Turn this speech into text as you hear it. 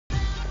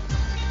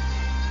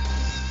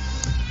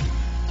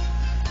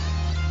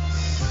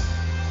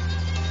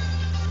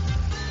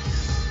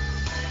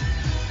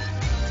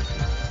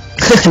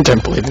I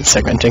don't believe in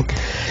segmenting.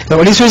 But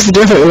what are you supposed to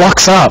do if it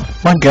locks up?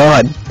 My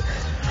god.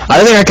 I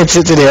don't think I could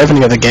sit through the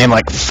opening of the game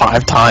like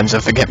 5 times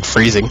if it kept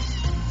freezing.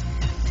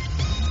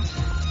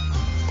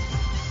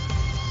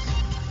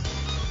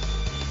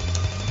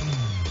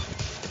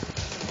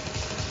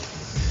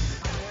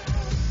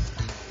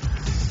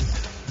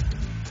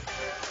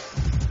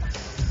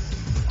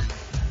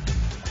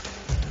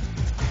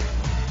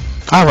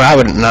 Oh, well, I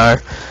wouldn't know.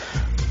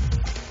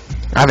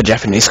 I have a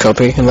Japanese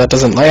copy, and that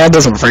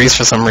doesn't freeze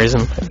for some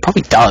reason. It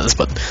probably does,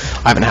 but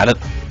I haven't had it.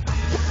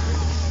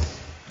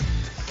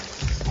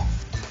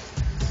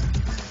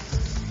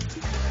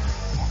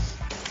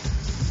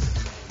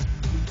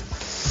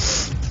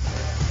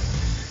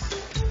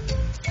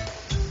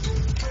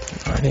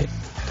 Alright.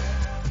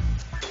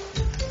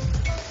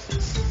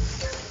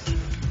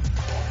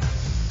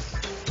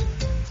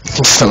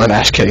 Just don't let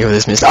Ash kill you with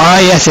his mist. Ah,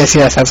 yes, that's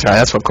right.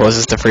 That's what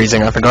causes the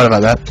freezing. I forgot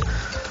about that.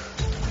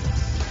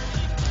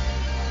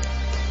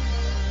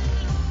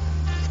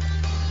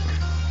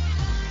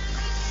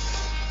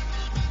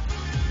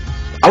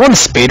 I want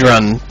to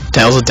speedrun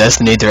Tales of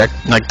Destiny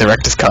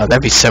director's cut.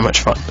 That'd be so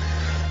much fun.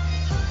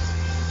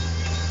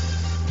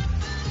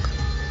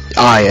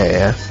 Ah,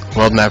 yeah.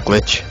 World map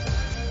glitch.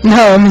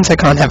 No, it means I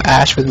can't have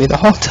Ash with me the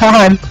whole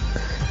time.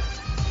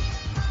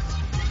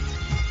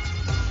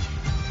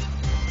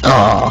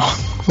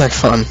 Oh, no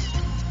fun.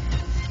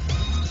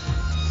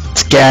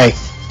 It's gay.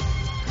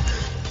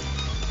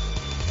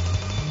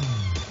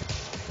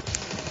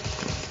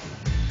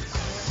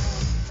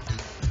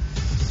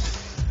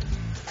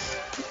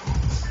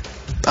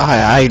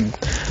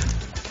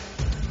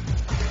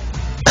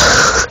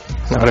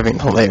 That would have been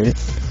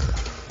hilarious.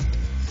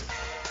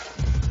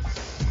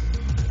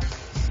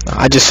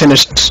 I just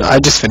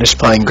finished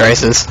playing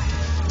Graces.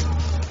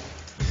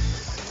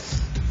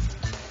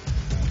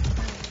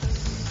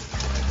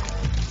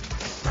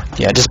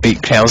 Yeah, I just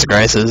beat Tales of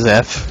Graces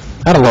F.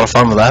 I had a lot of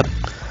fun with that.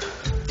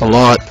 A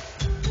lot.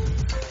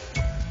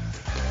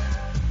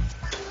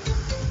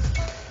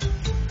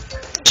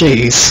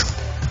 Jeez.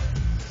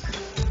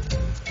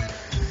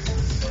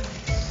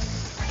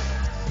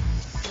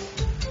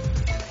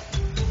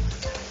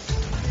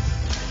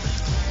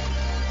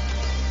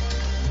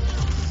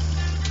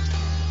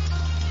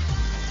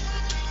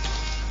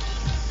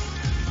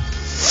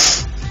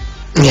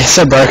 Yeah,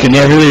 so broken.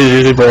 Yeah,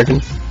 really broken.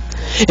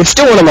 It's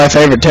still one of my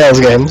favorite Tales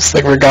games,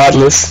 like,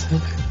 regardless.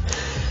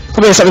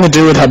 Probably has something to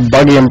do with how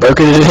buggy and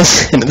broken it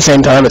is, and at the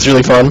same time, it's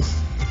really fun.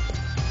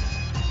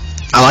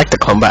 I like the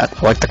combat.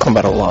 I like the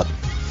combat a lot.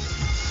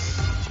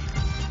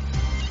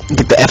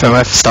 Get the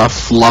FMF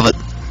stuff. Love it.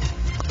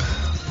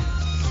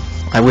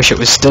 I wish it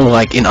was still,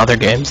 like, in other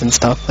games and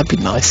stuff. That'd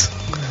be nice.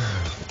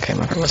 Okay,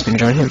 my friend must be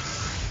enjoying him.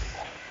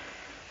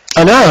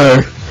 I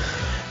know!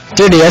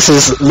 3DS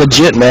is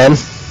legit, man.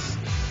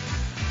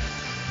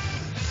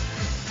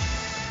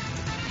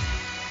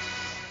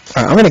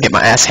 I'm gonna get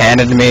my ass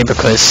handed to me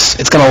because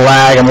it's gonna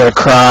lag, I'm gonna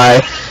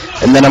cry,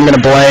 and then I'm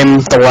gonna blame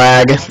the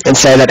lag and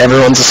say that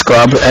everyone's a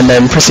scrub, and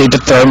then proceed to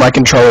throw my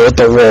controller at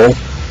the wall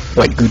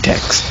like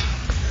Gootecks.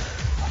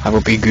 I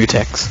will be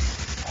Gootecks.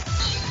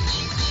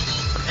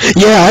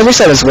 Yeah, I wish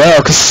that as well,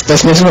 because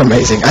those moves are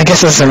amazing. I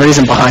guess there's a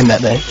reason behind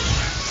that name.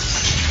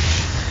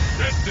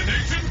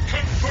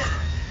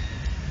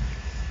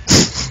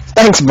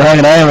 Thanks,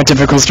 Brian, I am a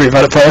typical Street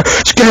Fighter player.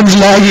 This game's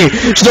laggy,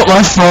 it's not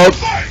my fault.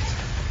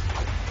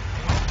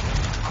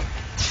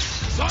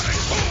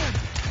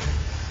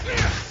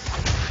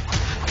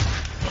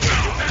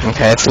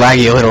 Okay, it's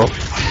laggy a little.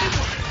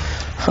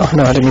 Oh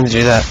no, I didn't mean to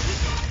do that.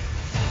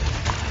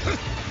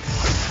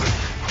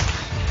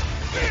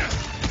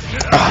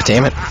 Oh,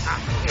 damn it.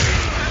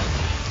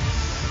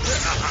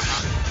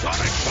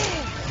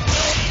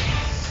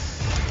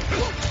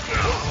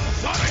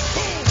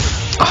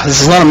 Oh,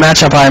 this is not a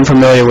matchup I am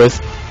familiar with.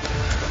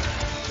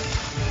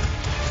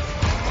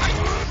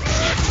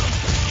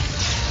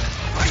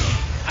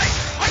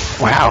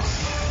 Wow.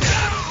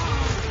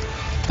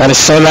 That is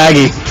so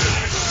laggy.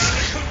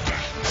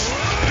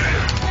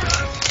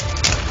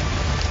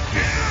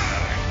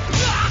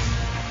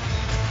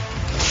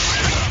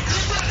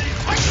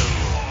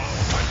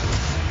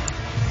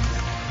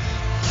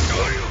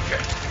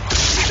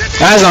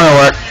 That's not gonna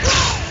work.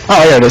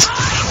 Oh, here it is.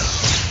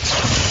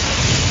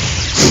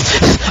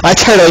 I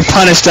totally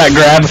punished that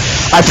grab.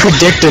 I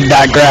predicted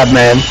that grab,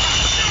 man.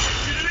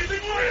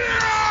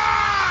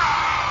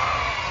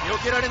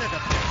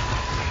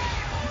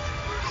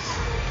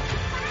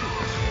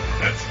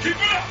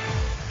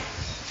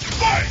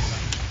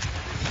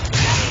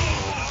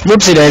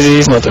 Whoopsie daisy,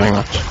 he's not doing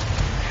much.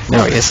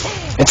 No, he is.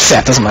 It's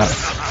set, doesn't matter.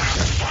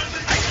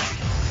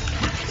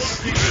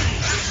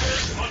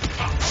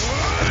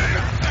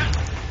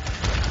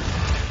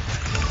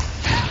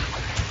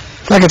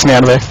 That gets me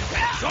out of there.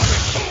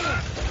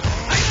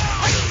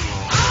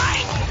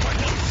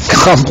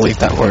 Can't believe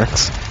that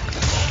works.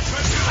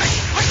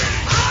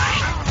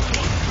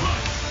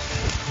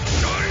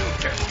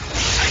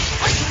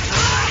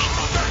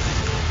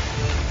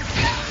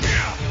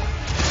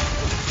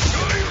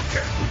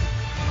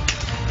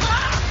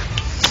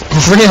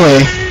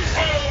 Really?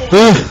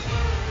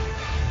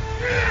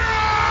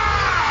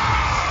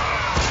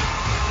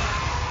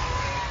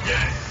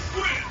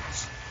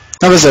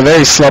 That was a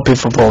very sloppy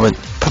performance.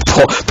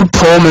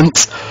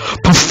 Performance.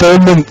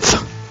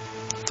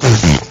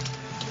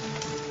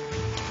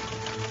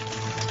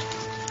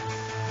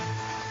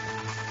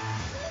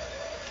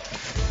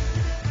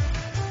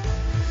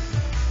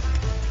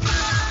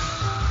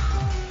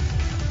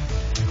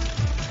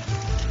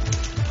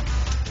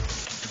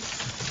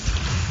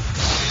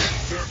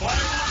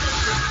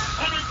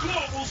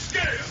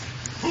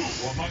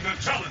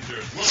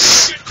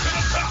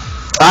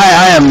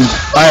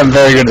 I am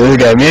very good at this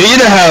game. You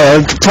know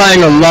how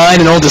playing online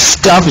and all this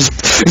stuff is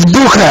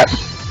bullcrap.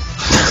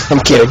 I'm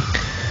kidding.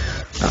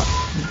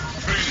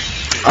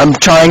 I'm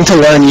trying to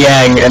learn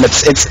Yang, and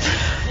it's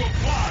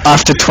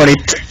after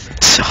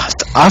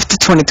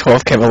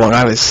 2012 came along,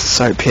 I was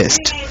so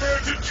pissed.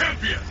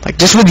 Like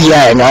just with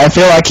Yang, I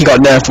feel like he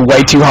got nerfed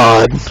way too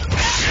hard.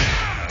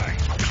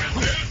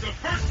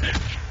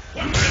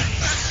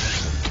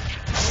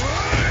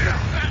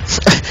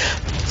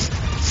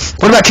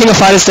 What about King of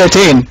Fighters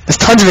 13? There's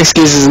tons of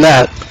excuses in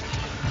that.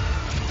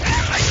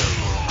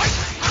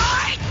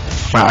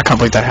 Wow, I can't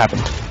believe that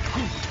happened.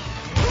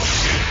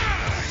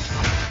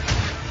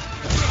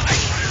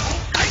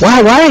 Why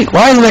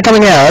isn't that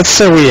coming out? That's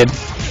so weird.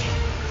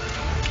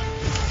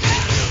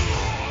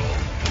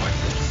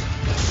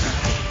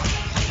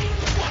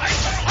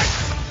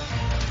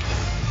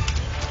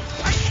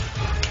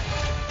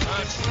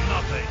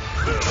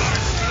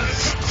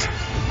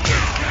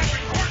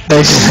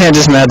 They're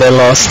just mad they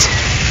lost.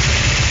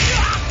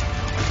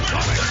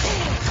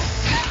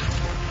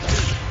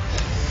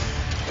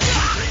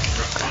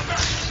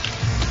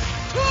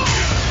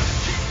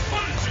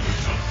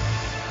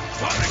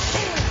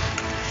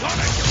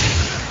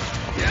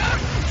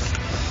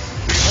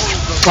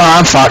 Oh,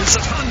 I'm fucked.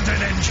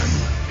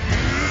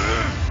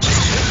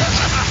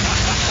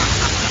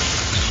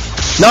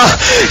 No!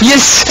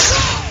 Yes!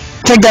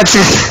 Take that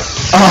shit!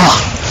 Oh!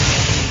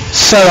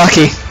 So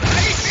lucky.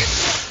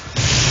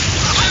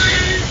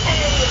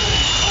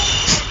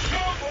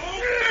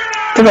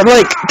 But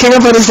like, King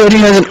of Fighters 13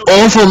 has an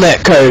awful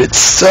netcode. It's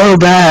so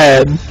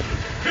bad.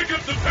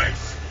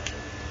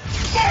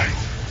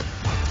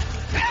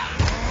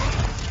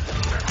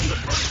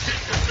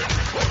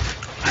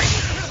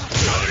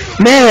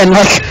 Man,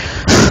 like,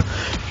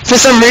 for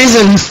some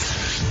reason,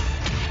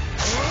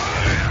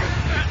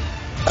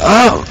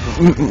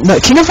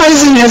 King of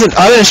Fighters has an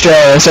other in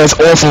Australia, so it's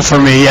awful for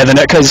me. Yeah, the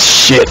netcode's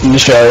shit in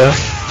Australia.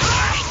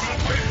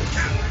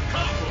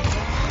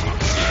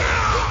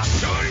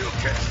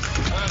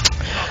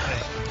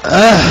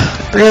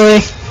 Really?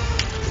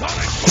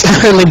 It's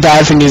really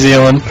bad for New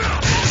Zealand.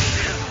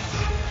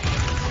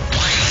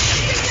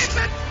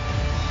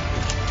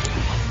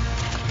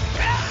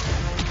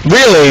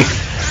 Really?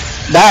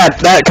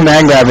 That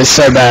command grab is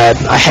so bad.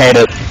 I hate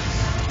it.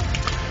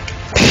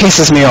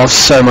 Pisses me off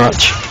so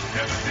much.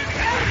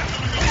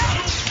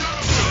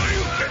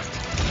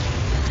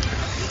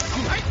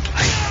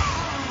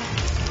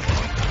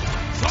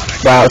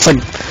 Wow, it's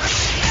like...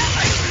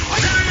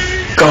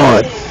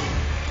 God.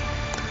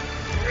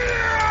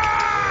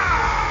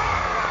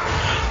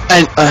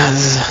 And,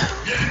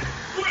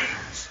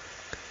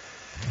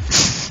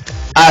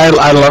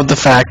 I love the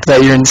fact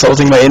that you're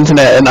insulting my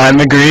internet and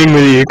I'm agreeing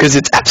with you because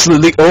it's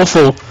absolutely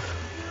awful.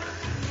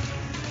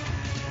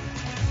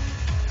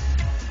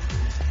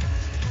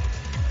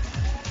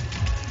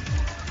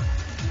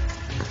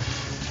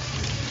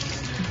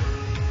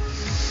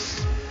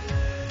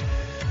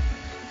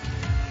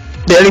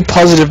 The only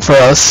positive for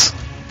us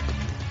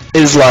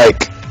is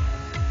like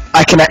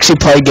I can actually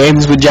play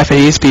games with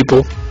Japanese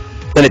people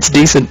and it's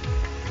decent.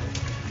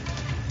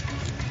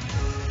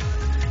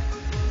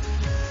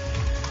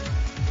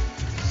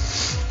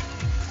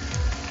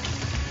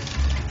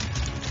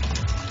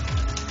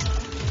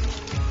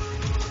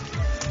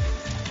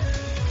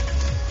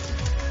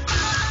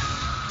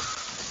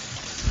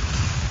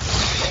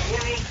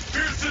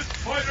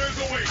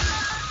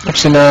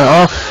 Actually, no,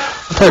 I'll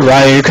play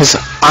Ryu because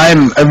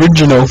I'm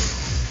original.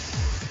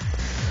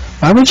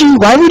 Why would you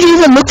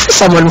even look for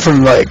someone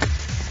from, like,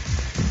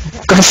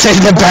 gonna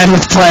save the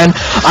bandwidth plan?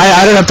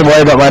 I don't have to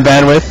worry about my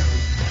bandwidth.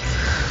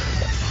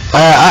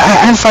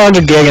 I have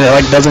 500 gig and it,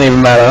 like, doesn't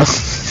even matter.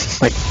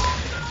 Like,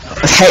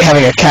 I hate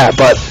having a cat,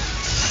 but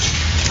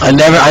I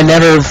never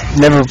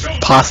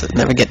pass it,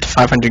 never get to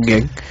 500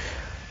 gig.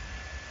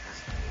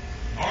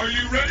 Are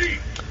you ready?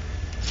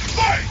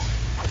 Fight!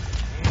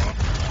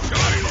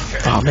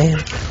 Oh man.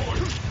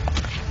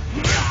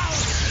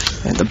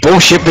 And the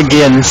bullshit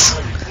begins.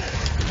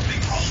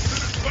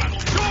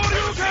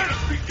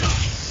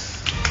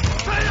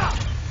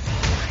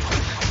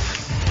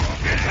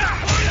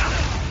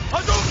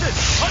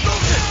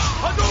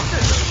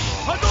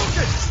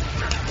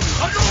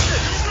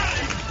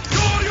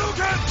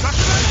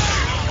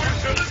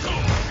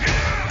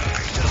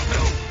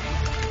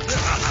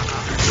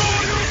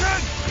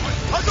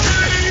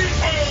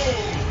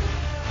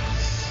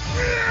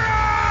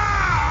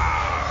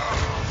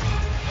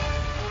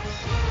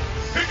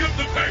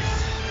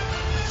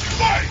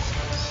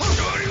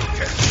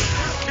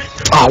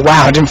 Oh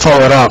wow, I didn't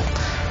follow it up.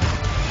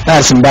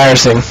 That's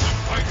embarrassing.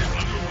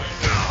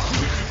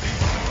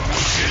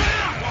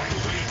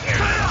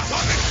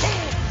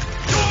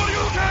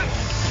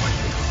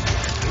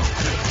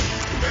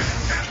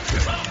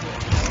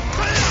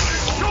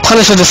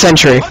 Punisher the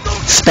Sentry.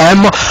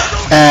 Spam.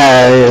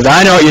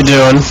 I know what you're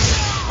doing.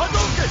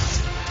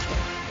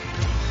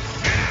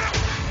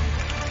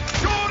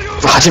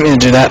 Oh, I didn't mean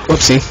to do that.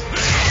 Whoopsie.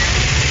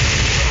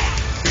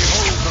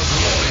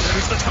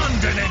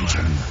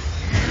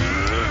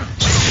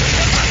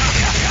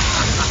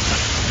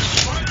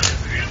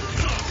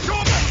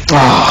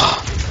 Oh.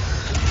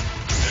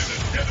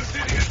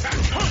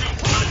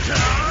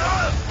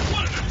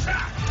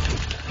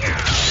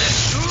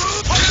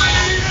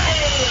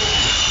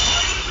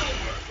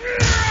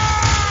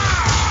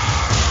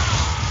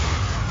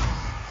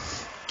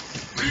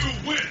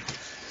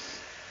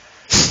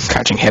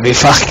 Crouching heavy,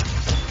 fuck.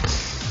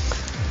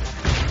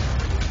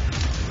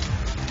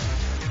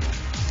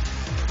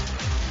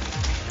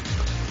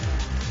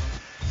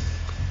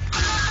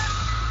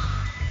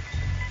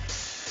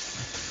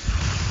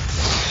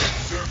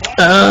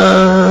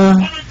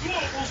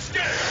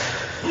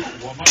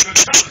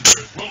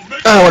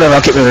 Whatever,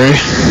 I'll keep moving.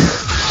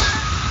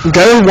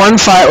 Go one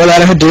fight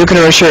without a Hadouken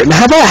or a shirt.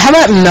 How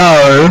about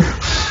no?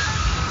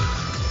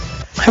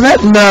 How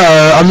about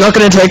no? I'm not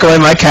gonna take away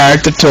my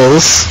character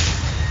tools.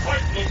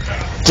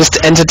 Just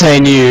to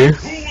entertain you.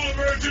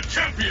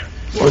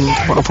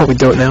 I'll probably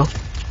do it now.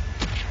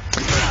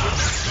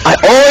 I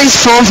always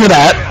fall for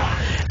that,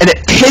 and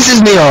it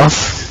pisses me off.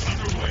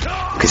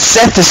 Because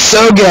Seth is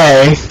so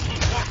gay.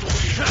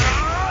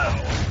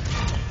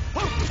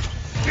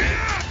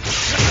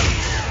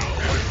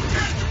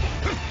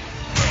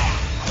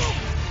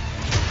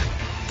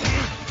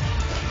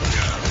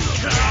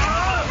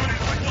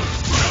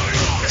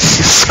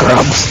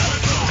 Scrubs.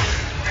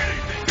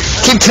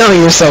 Keep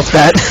telling yourself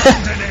that.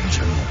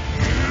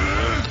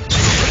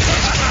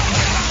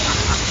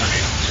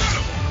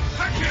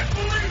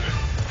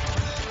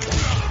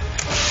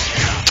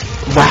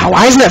 Wow,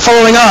 why isn't it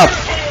following up?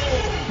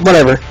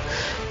 Whatever.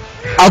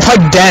 I'll play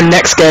Dan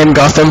next game,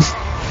 Gotham.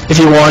 If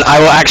you want, I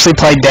will actually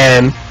play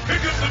Dan.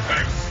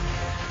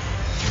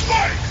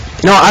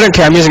 No, I don't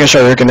care, I'm using a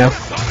Shoryuken now.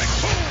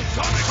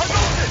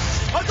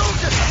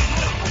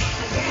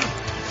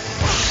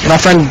 My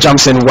friend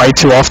jumps in way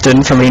too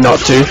often for me not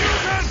to.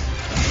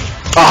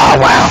 Oh,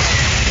 wow.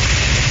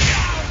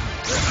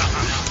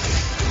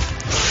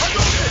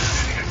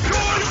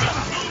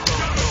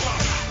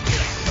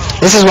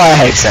 This is why I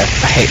hate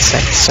Seth. I hate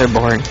Seth. It's so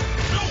boring.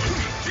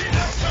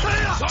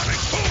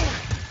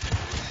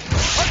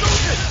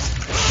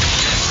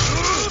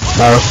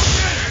 No.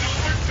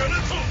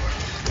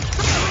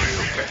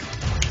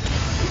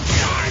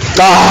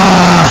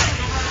 Ah!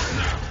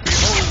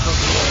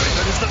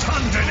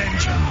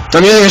 So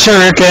I'm using a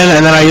Shoryuken,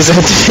 and then I use it.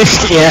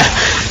 Yeah,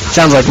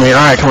 sounds like me.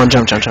 Alright, come on,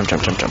 jump, jump, jump,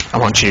 jump, jump, jump. I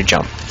want you to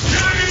jump.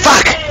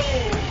 Fuck!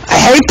 I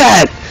hate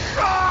that!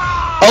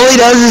 All he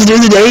does is do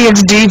the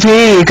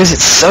AXDP, because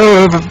it's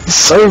so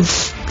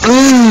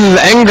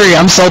angry.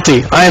 I'm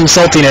salty. I am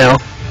salty now.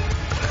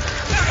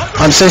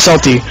 I'm so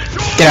salty.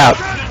 Get out.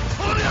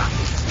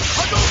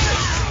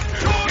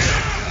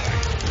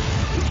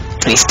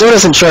 And he still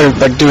doesn't try to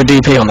like do a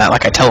DP on that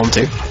like I tell him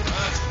to.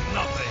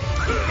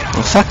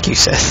 Well, fuck you,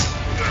 Seth.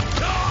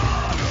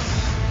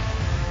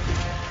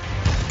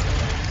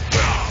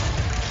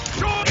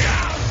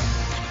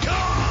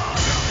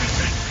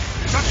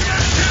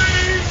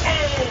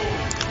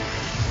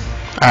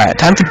 Alright,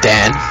 time for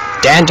Dan.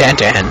 Dan.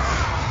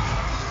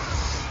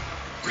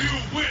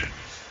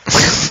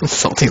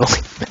 Salty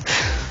like.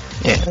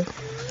 Yeah.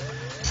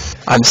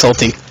 I'm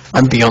salty.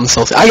 I'm beyond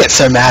salty. I get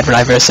so mad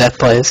whenever Seth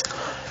plays.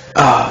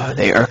 Oh,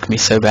 they irk me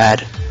so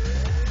bad.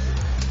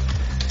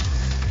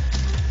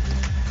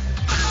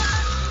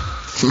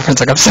 It's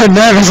like, I'm so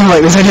nervous. I'm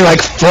like, there's only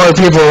like 4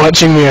 people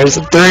watching me, or is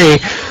it 3?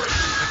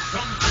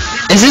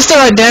 Is this the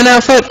right Dan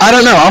outfit? I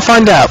don't know. I'll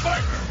find out.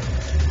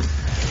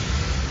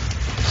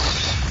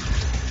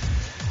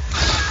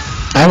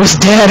 I was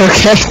dead,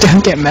 okay?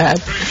 Don't get mad.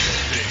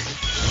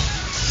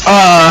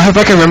 I hope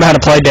I can remember how to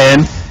play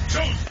Dan.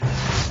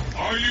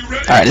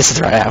 Alright, this is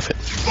the right outfit.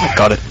 I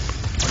got it.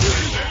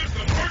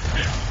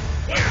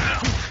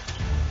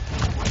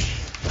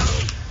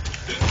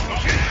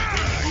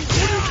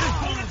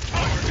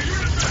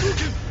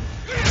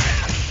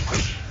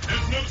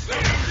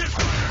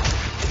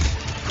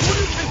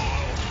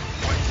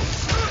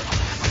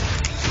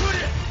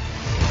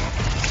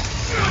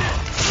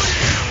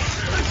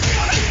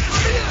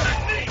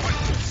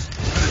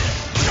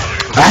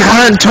 I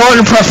can't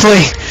torn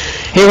properly.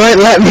 He won't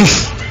let me.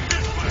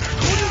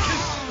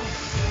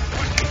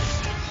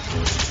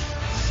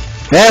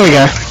 There we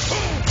go.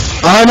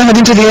 Oh no, I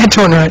didn't do the air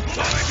torn right.